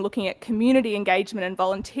interesting looking at community engagement and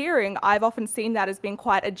volunteering. I've often seen that as being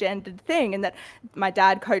quite a gendered thing, in that my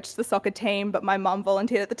dad coached the soccer team, but my mum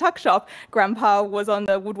volunteered at the tuck shop. Grandpa was on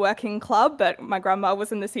the woodworking club, but my grandma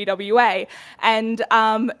was in the CWA. And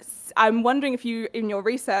I'm wondering if you, in your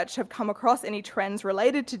research, have come across any trends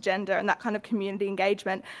related to gender and that kind of community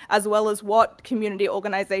engagement, as well as what community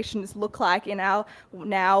organisations look like in our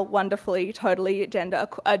now wonderfully, totally gender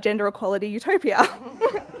equality utopia.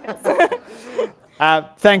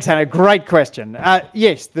 Thanks, Hannah. Great question.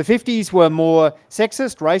 Yes, the 50s were more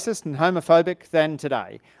sexist, racist and homophobic than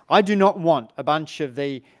today. I do not want a bunch of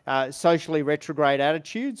the socially retrograde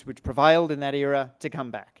attitudes which prevailed in that era to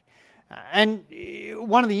come back. And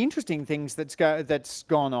one of the interesting things that's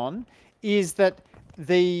gone on is that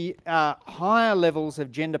the higher levels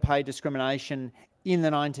of gender pay discrimination in the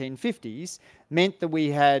 1950s meant that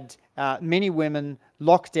we had many women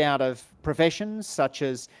locked out of professions such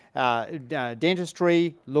as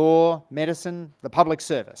dentistry, law, medicine, the public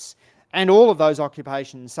service. And all of those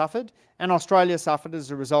occupations suffered, and Australia suffered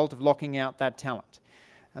as a result of locking out that talent.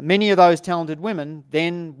 Many of those talented women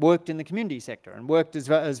then worked in the community sector and worked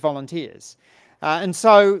as volunteers. And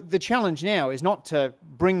so the challenge now is not to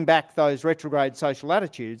bring back those retrograde social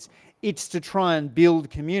attitudes, it's to try and build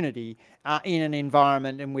community in an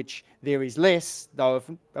environment in which there is less, though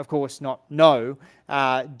of course not no,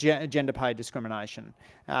 gender pay discrimination.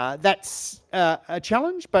 That's a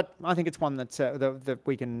challenge, but I think it's one that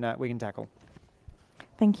we can tackle.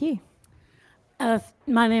 Thank you.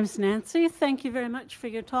 My name's Nancy. Thank you very much for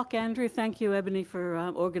your talk, Andrew. Thank you, Ebony, for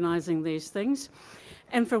organising these things.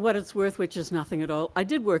 And for what it's worth, which is nothing at all, I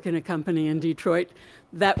did work in a company in Detroit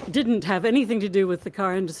that didn't have anything to do with the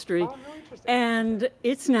car industry. Oh, no, and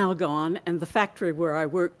it's now gone, and the factory where I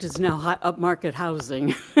worked is now upmarket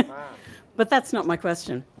housing. Wow. But that's not my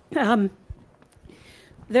question. There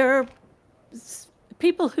are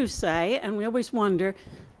people who say, and we always wonder,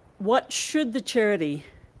 what should the charity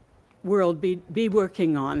world be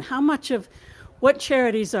working on? How much of what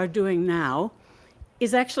charities are doing now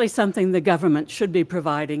is actually something the government should be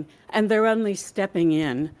providing, and they're only stepping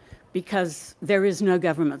in because there is no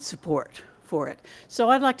government support for it. So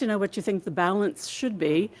I'd like to know what you think the balance should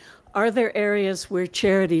be. Are there areas where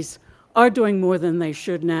charities are doing more than they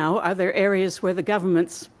should now? Are there areas where the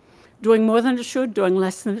government's doing more than it should, doing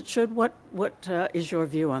less than it should? What is your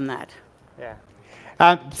view on that? Yeah.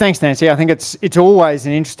 Thanks, Nancy. I think it's always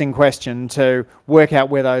an interesting question to work out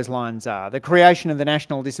where those lines are. The creation of the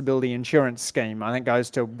National Disability Insurance Scheme, I think, goes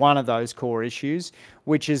to one of those core issues,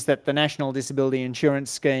 which is that the National Disability Insurance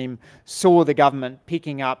Scheme saw the government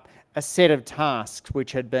picking up a set of tasks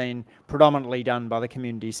which had been predominantly done by the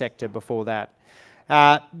community sector before that.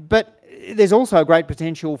 But there's also great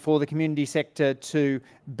potential for the community sector to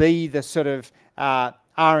be the sort of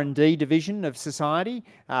R&D division of society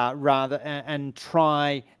and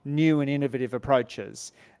try new and innovative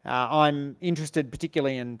approaches. I'm interested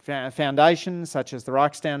particularly in foundations such as the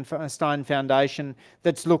Reichstein Foundation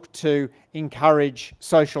that's looked to encourage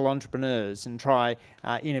social entrepreneurs and try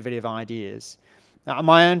innovative ideas.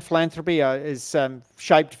 My own philanthropy is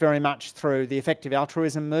shaped very much through the effective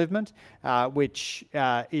altruism movement, which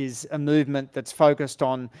is a movement that's focused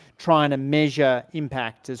on trying to measure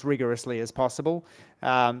impact as rigorously as possible.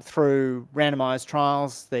 Through randomised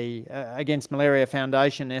trials, the Against Malaria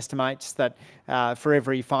Foundation estimates that for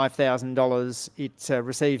every $5,000 it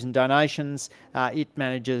receives in donations, it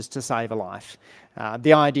manages to save a life.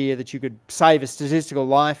 The idea that you could save a statistical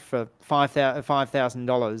life for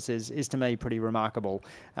 $5,000 is to me pretty remarkable.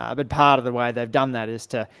 But part of the way they've done that is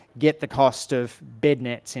to get the cost of bed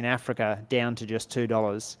nets in Africa down to just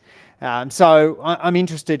 $2. So I'm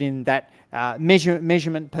interested in that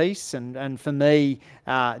measurement piece, and for me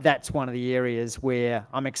that's one of the areas where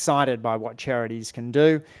I'm excited by what charities can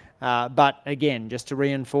do. But again, just to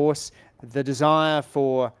reinforce, the desire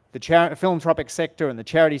for the philanthropic sector and the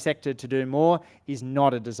charity sector to do more is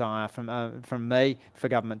not a desire from me for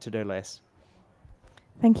government to do less.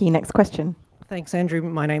 Thank you. Next question. Thanks, Andrew.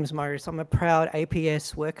 My name's Marius. I'm a proud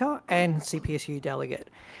APS worker and CPSU delegate.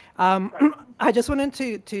 I just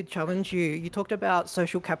wanted to challenge you. You talked about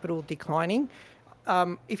social capital declining.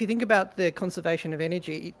 If you think about the conservation of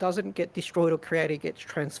energy, it doesn't get destroyed or created, it gets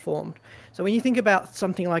transformed. So when you think about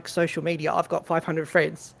something like social media, I've got 500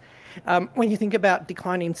 friends. When you think about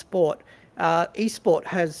declining sport, esport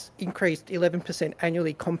has increased 11%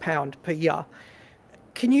 annually compound per year.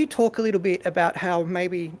 Can you talk a little bit about how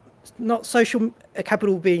maybe not social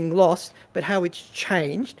capital being lost, but how it's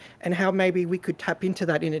changed and how maybe we could tap into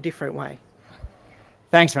that in a different way?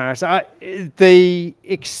 Thanks, Marius. The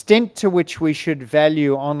extent to which we should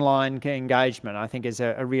value online engagement, I think, is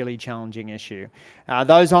a really challenging issue.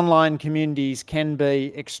 Those online communities can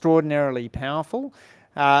be extraordinarily powerful,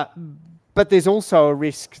 but there's also a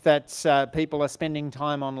risk that people are spending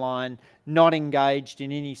time online not engaged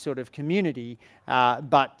in any sort of community,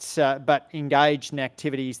 but engaged in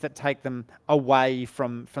activities that take them away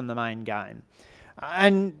from the main game.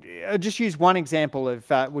 And I'll just use one example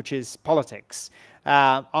of which is politics.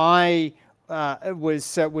 I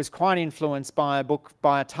was quite influenced by a book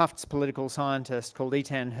by a Tufts political scientist called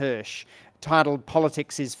Etan Hirsch titled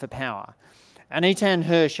 "Politics is for Power." And Eitan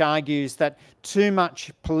Hirsch argues that too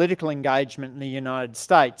much political engagement in the United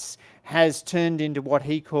States has turned into what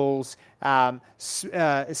he calls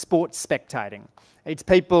sports spectating. It's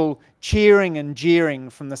people cheering and jeering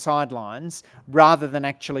from the sidelines rather than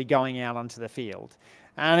actually going out onto the field.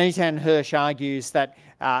 And Eitan Hirsch argues that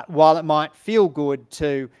while it might feel good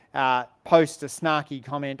to post a snarky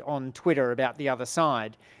comment on Twitter about the other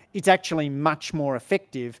side, it's actually much more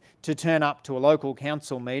effective to turn up to a local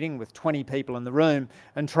council meeting with 20 people in the room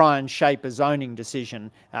and try and shape a zoning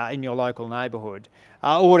decision in your local neighbourhood.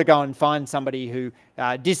 Or to go and find somebody who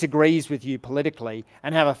disagrees with you politically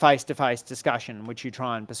and have a face-to-face discussion in which you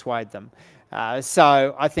try and persuade them.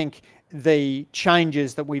 So I think the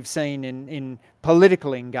changes that we've seen in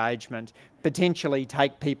political engagement potentially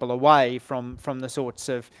take people away from the sorts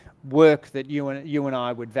of work that you and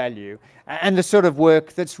I would value, and the sort of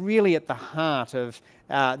work that's really at the heart of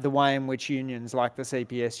the way in which unions like the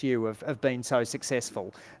CPSU have been so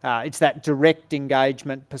successful. It's that direct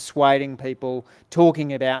engagement, persuading people, talking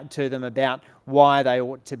to them about why they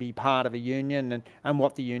ought to be part of a union and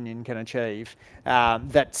what the union can achieve.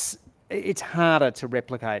 It's harder to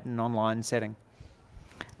replicate in an online setting.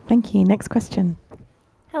 Thank you. Next question.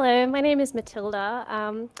 Hello, my name is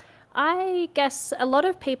Matilda. I guess a lot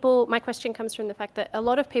of people, my question comes from the fact that a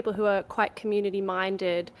lot of people who are quite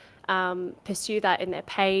community-minded pursue that in their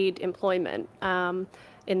paid employment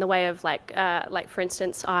in the way of like for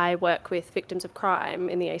instance, I work with victims of crime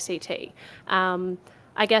in the ACT.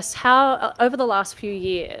 I guess how, over the last few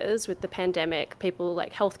years with the pandemic, people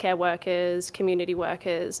like healthcare workers, community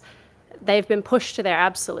workers, they've been pushed to their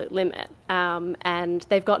absolute limit and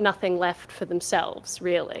they've got nothing left for themselves,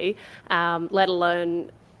 really, let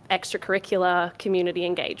alone extracurricular community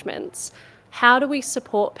engagements. How do we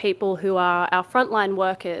support people who are our frontline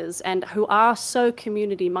workers and who are so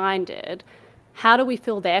community-minded? How do we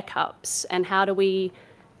fill their cups, and how do we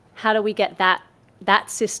get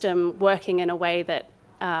that system working in a way that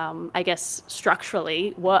I guess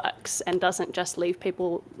structurally works and doesn't just leave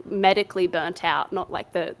people medically burnt out, not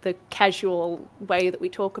like the casual way that we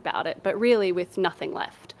talk about it, but really with nothing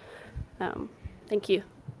left? Thank you.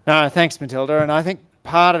 No, thanks, Matilda. And I think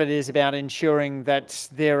part of it is about ensuring that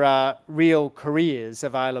there are real careers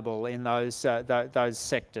available in those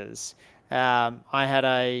sectors. I had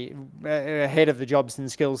a head of the Jobs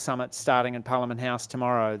and Skills Summit starting at Parliament House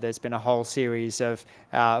tomorrow. There's been a whole series of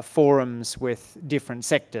forums with different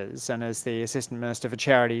sectors, and as the Assistant Minister for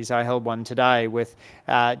Charities, I held one today with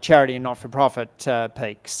charity and not-for-profit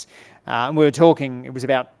peaks. And we were talking, it was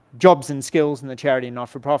about jobs and skills in the charity and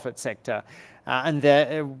not-for-profit sector. And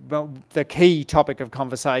the key topic of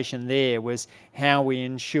conversation there was how we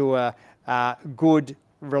ensure good,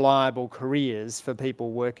 reliable careers for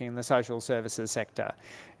people working in the social services sector.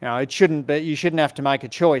 You know, you shouldn't have to make a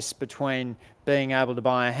choice between being able to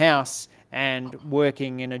buy a house and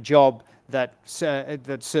working in a job that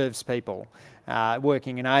serves people.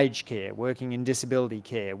 Working in aged care, working in disability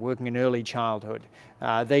care, working in early childhood.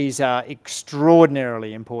 These are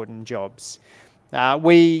extraordinarily important jobs.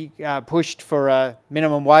 We pushed for a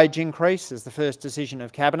minimum wage increase as the first decision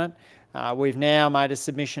of Cabinet. We've now made a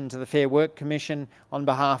submission to the Fair Work Commission on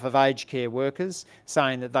behalf of aged care workers,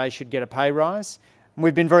 saying that they should get a pay rise. And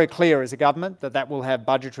we've been very clear as a government that that will have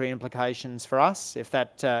budgetary implications for us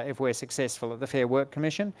if we're successful at the Fair Work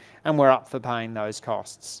Commission, and we're up for paying those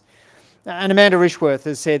costs. And Amanda Rishworth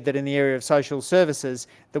has said that in the area of social services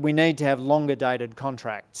that we need to have longer dated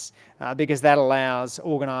contracts because that allows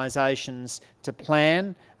organisations to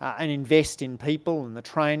plan and invest in people and the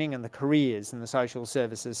training and the careers in the social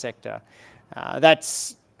services sector.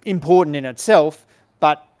 That's important in itself,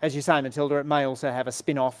 but as you say, Matilda, it may also have a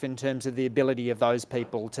spin-off in terms of the ability of those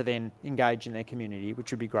people to then engage in their community,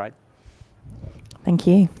 which would be great. Thank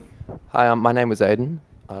you. Hi, my name was Aidan.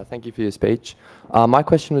 Thank you for your speech. My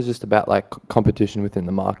question was just about like competition within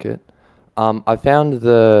the market. I found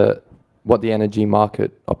what the energy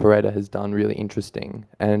market operator has done really interesting,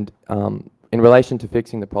 and in relation to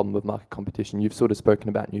fixing the problem of market competition, you've sort of spoken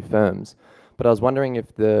about new firms, but I was wondering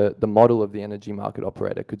if the model of the energy market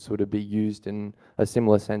operator could sort of be used in a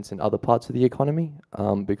similar sense in other parts of the economy,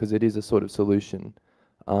 because it is a sort of solution,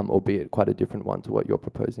 albeit quite a different one to what you're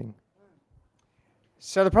proposing.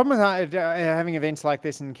 So the problem with having events like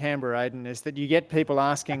this in Canberra, Aidan, is that you get people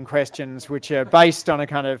asking questions which are based on a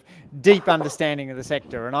kind of deep understanding of the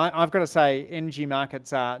sector. And I've got to say, energy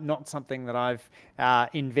markets are not something that I've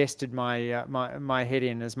invested my head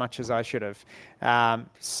in as much as I should have.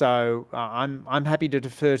 So I'm happy to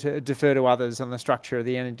defer to others on the structure of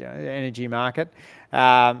the energy market.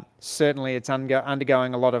 Certainly, it's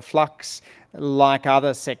undergoing a lot of flux. Like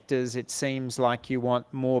other sectors, it seems like you want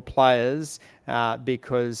more players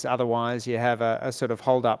because otherwise you have a sort of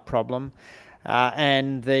hold-up problem.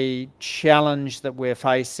 And the challenge that we're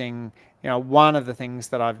facing, one of the things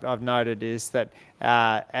that I've noted is that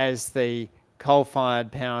as the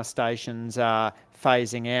coal-fired power stations are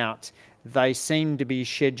phasing out, they seem to be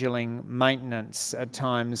scheduling maintenance at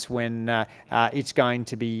times when it's going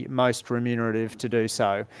to be most remunerative to do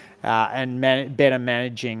so. And better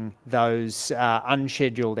managing those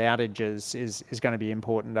unscheduled outages is going to be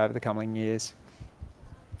important over the coming years.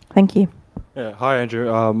 Thank you. Yeah, hi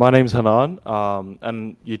Andrew, my name's Hanan,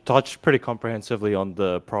 and you touched pretty comprehensively on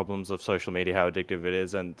the problems of social media, how addictive it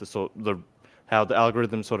is, and how the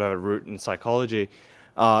algorithms sort of have a root in psychology.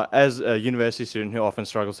 As a university student who often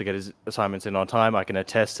struggles to get his assignments in on time, I can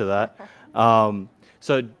attest to that.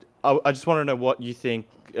 So I just want to know what you think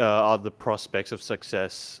are the prospects of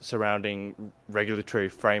success surrounding regulatory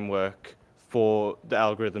framework for the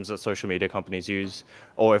algorithms that social media companies use,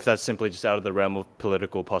 or if that's simply just out of the realm of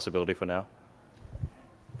political possibility for now.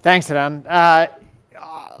 Thanks, Hanan.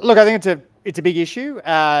 Look, I think it's a big issue.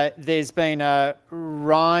 There's been a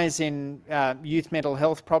rise in youth mental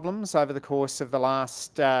health problems over the course of the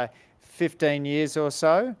last 15 years or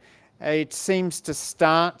so. It seems to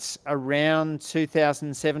start around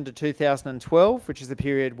 2007 to 2012, which is the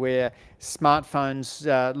period where smartphones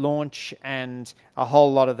launch and a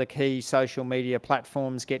whole lot of the key social media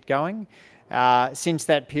platforms get going. Since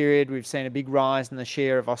that period, we've seen a big rise in the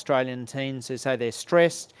share of Australian teens who say they're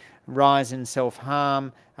stressed, rise in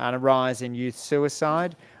self-harm, and a rise in youth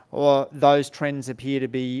suicide. Or those trends appear to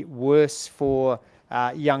be worse for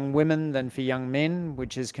young women than for young men,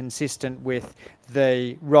 which is consistent with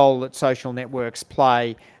the role that social networks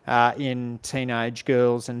play in teenage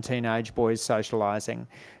girls and teenage boys socialising.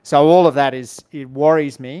 So all of that it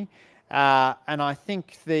worries me. And I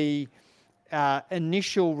think the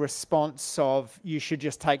initial response of you should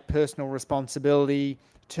just take personal responsibility,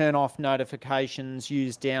 turn off notifications,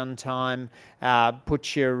 use downtime,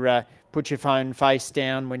 put your phone face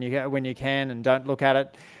down when you can and don't look at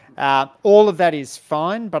it. All of that is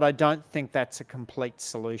fine, but I don't think that's a complete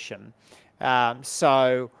solution.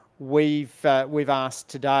 So we've asked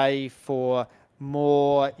today for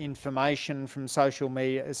more information from social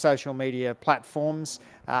media platforms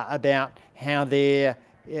about how they're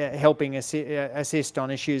helping assist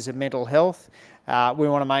on issues of mental health. We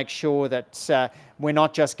want to make sure that we're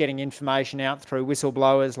not just getting information out through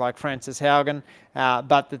whistleblowers like Frances Haugen,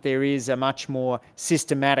 but that there is a much more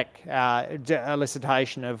systematic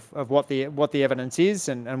elicitation of what the evidence is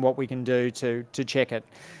and what we can do to check it.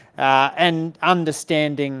 And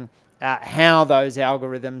understanding how those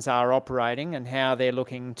algorithms are operating and how they're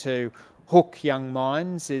looking to hook young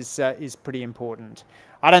minds is pretty important.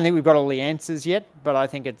 I don't think we've got all the answers yet, but I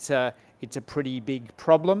think it's a pretty big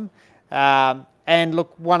problem. And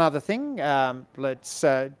look, one other thing, let's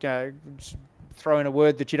throw in a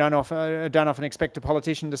word that you don't often expect a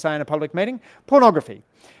politician to say in a public meeting: pornography.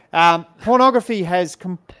 Pornography has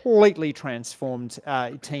completely transformed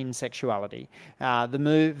teen sexuality.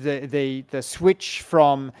 The switch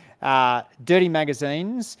from dirty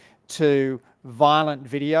magazines to violent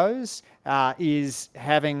videos is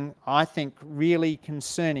having, I think, really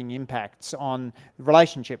concerning impacts on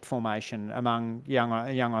relationship formation among young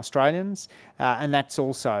Australians, and that's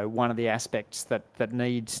also one of the aspects that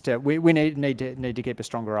we need to keep a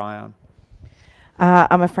stronger eye on.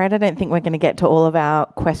 I'm afraid I don't think we're going to get to all of our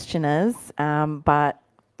questioners, but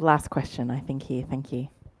last question, I think here. Thank you.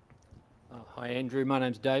 Hi, Andrew. My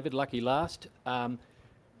name's David. Lucky last.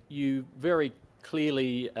 You very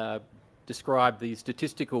clearly describe the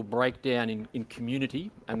statistical breakdown in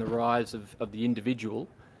community and the rise of the individual.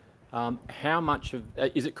 How much of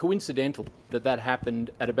is it coincidental that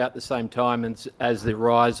happened at about the same time as the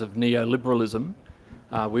rise of neoliberalism?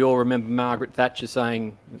 We all remember Margaret Thatcher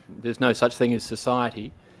saying there's no such thing as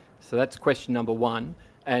society. So that's question number one.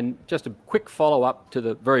 And just a quick follow-up to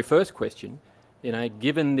the very first question,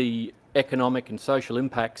 given the economic and social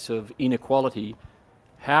impacts of inequality,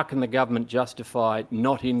 how can the government justify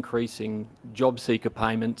not increasing job seeker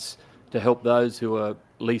payments to help those who are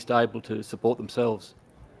least able to support themselves?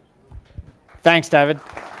 Thanks, David.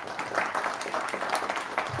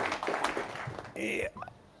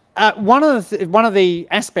 One of the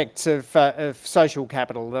aspects of social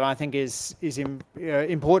capital that I think is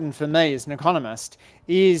important for me as an economist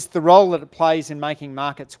is the role that it plays in making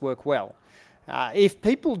markets work well. If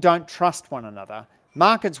people don't trust one another,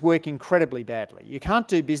 markets work incredibly badly. You can't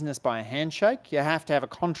do business by a handshake. You have to have a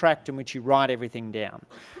contract in which you write everything down.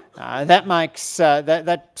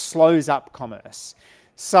 That slows up commerce.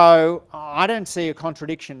 So I don't see a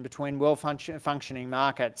contradiction between well-functioning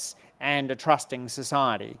markets and a trusting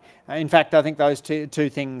society. In fact, I think those two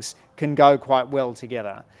things can go quite well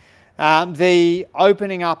together. The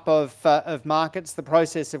opening up of markets, the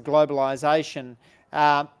process of globalisation,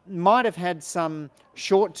 might have had some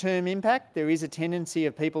short-term impact. There is a tendency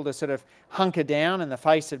of people to sort of hunker down in the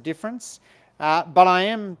face of difference. But I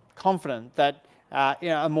am confident that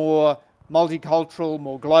a more multicultural,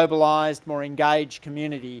 more globalised, more engaged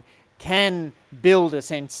community can build a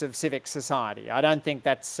sense of civic society. I don't think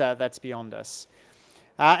that's beyond us.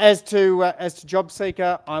 As to job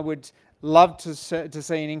seeker, I would love to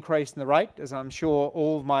see an increase in the rate, as I'm sure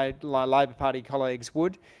all of my Labor Party colleagues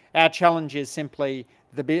would. Our challenge is simply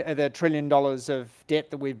the $1 trillion of debt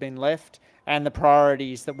that we've been left and the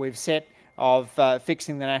priorities that we've set of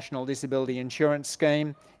fixing the National Disability Insurance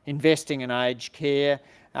Scheme, investing in aged care,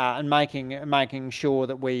 and making sure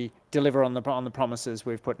that we deliver on the promises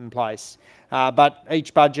we've put in place. But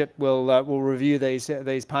each budget will review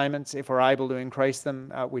these payments. If we're able to increase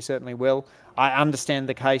them, we certainly will. I understand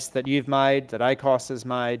the case that you've made, that ACOS has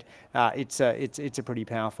made. It's a pretty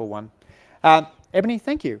powerful one. Ebony,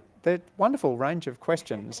 thank you. The wonderful range of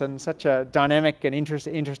questions and such a dynamic and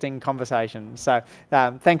interesting conversation. So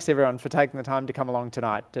thanks everyone for taking the time to come along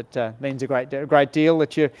tonight. It means a great deal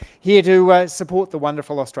that you're here to support the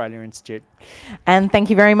wonderful Australia Institute. And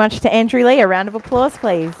thank you very much to Andrew Leigh. A round of applause,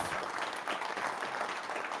 please.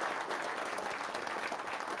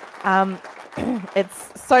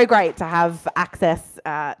 It's so great to have access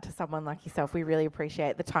to someone like yourself. We really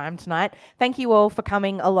appreciate the time tonight. Thank you all for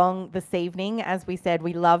coming along this evening. As we said,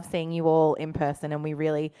 we love seeing you all in person, and we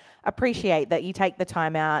really appreciate that you take the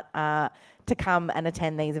time out to come and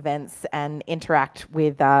attend these events and interact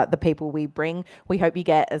with the people we bring. We hope you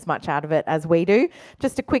get as much out of it as we do.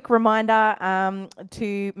 Just a quick reminder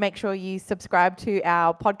to make sure you subscribe to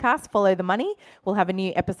our podcast, Follow the Money. We'll have a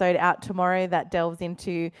new episode out tomorrow that delves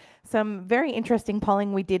into some very interesting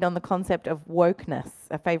polling we did on the concept of wokeness,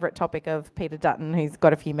 a favourite topic of Peter Dutton, who's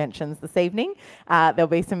got a few mentions this evening. There'll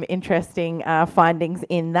be some interesting findings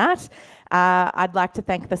in that. I'd like to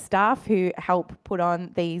thank the staff who help put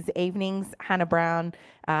on these evenings, Hannah Brown,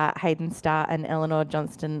 Hayden Starr and Eleanor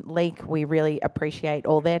Johnston-Leake. We really appreciate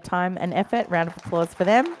all their time and effort. Round of applause for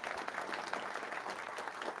them.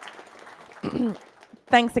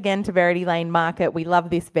 Thanks again to Verity Lane Market. We love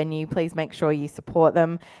this venue. Please make sure you support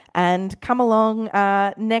them. And come along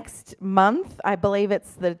next month. I believe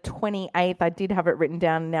it's the 28th. I did have it written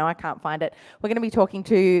down. Now I can't find it. We're going to be talking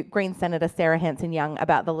to Green Senator Sarah Hanson-Young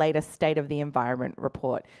about the latest State of the Environment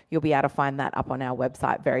report. You'll be able to find that up on our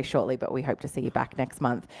website very shortly, but we hope to see you back next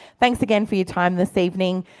month. Thanks again for your time this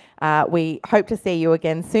evening. We hope to see you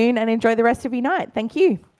again soon and enjoy the rest of your night. Thank you.